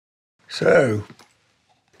So...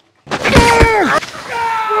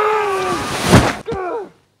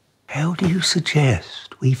 how do you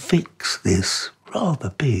suggest we fix this rather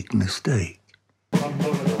big mistake? The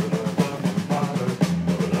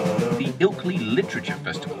Ilkley Literature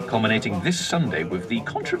Festival, culminating this Sunday with the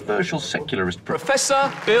controversial secularist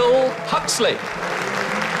Professor Bill Huxley.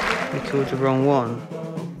 We killed the wrong one.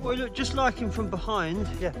 Well, you look just like him from behind.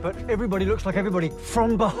 Yeah, but everybody looks like everybody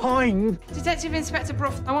from behind. Detective Inspector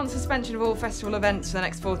Brooke, I want suspension of all festival events for the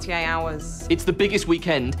next 48 hours. It's the biggest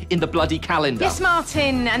weekend in the bloody calendar. Yes,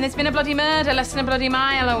 Martin, and there's been a bloody murder less than a bloody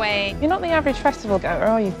mile away. You're not the average festival goer,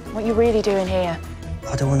 are you? What are you really doing here?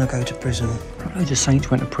 I don't want to go to prison. Loads of saints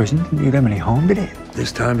went to prison. Didn't do them any harm, did it?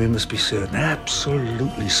 This time we must be certain,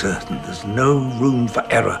 absolutely certain, there's no room for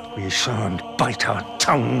error. We shan't bite our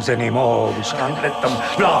tongues anymore. We shan't let them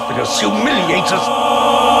laugh at us, humiliate us.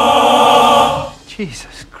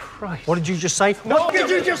 Jesus Christ. What did you just say? What did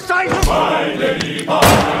you just say? My lady, I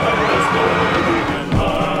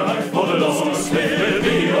for the lost slave will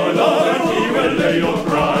be your love, and he will lay your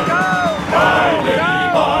pride. My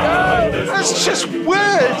lady, That's just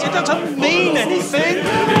words. It doesn't mean anything.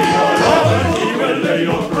 he will lay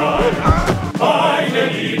your pride. My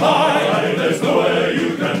lady, there's nowhere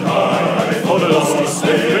you can hide. For the lost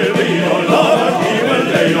slave will be your love, and he will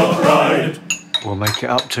lay your pride. We'll make it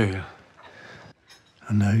up to you.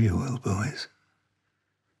 I know you will, boys.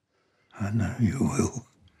 I know you will.